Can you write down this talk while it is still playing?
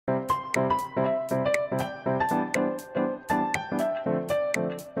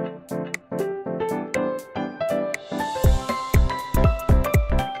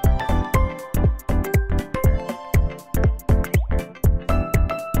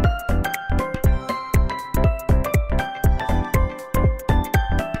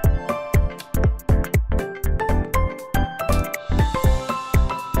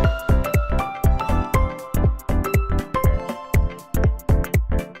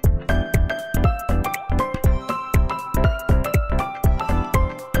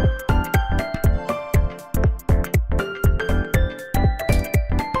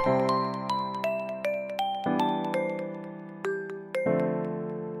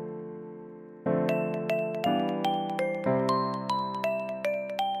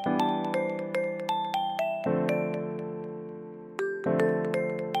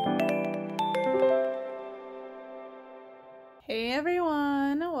Hey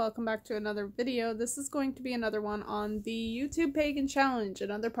everyone, welcome back to another video. This is going to be another one on the YouTube Pagan Challenge,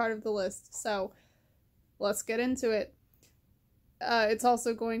 another part of the list. So let's get into it. It's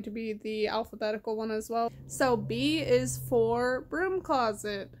also going to be the alphabetical one as well. So B is for Broom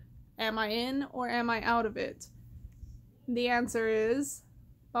Closet. Am I in or am I out of it? The answer is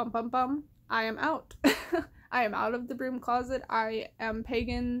bum bum bum. I am out. I am out of the broom closet. I am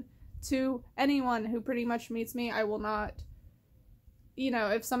pagan to anyone who pretty much meets me. I will not, you know,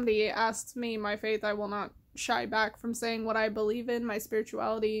 if somebody asks me my faith, I will not shy back from saying what I believe in, my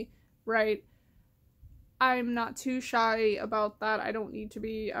spirituality, right? I'm not too shy about that. I don't need to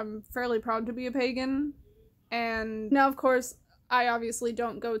be. I'm fairly proud to be a pagan. And now, of course, I obviously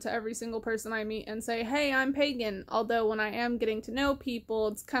don't go to every single person I meet and say, hey, I'm pagan. Although when I am getting to know people,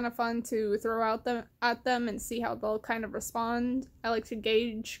 it's kind of fun to throw out at them and see how they'll kind of respond. I like to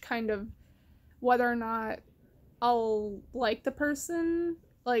gauge kind of whether or not I'll like the person,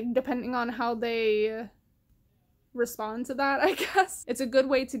 like depending on how they respond to that, I guess. It's a good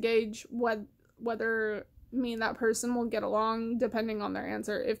way to gauge whether me and that person will get along depending on their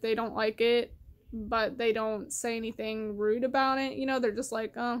answer. If they don't like it, but they don't say anything rude about it, you know, they're just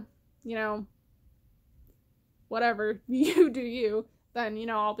like, oh, you know, whatever, you do you, then, you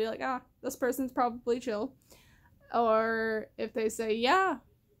know, I'll be like, ah, this person's probably chill. Or if they say, yeah,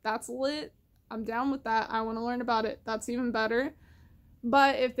 that's lit, I'm down with that, I want to learn about it, that's even better.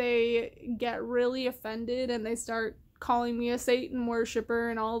 But if they get really offended and they start calling me a Satan worshiper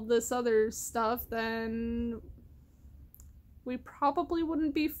and all this other stuff, then we probably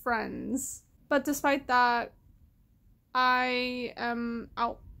wouldn't be friends. But despite that, I am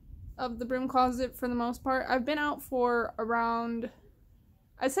out of the broom closet for the most part. I've been out for around,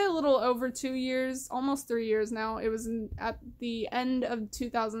 I'd say a little over 2 years, almost 3 years now. It was at the end of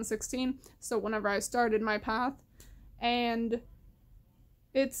 2016, so whenever I started my path. And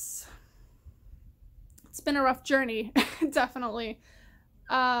it's been a rough journey, definitely.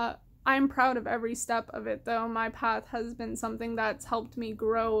 I'm proud of every step of it, though. My path has been something that's helped me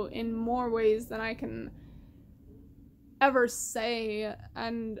grow in more ways than I can ever say,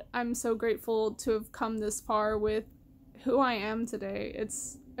 and I'm so grateful to have come this far with who I am today.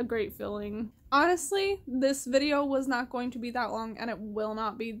 It's a great feeling. Honestly, this video was not going to be that long, and it will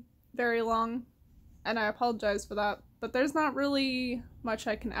not be very long, and I apologize for that, but there's not really much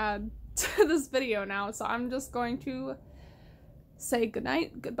I can add to this video now, so I'm just going to say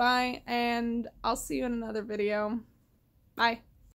goodnight, goodbye, and I'll see you in another video. Bye.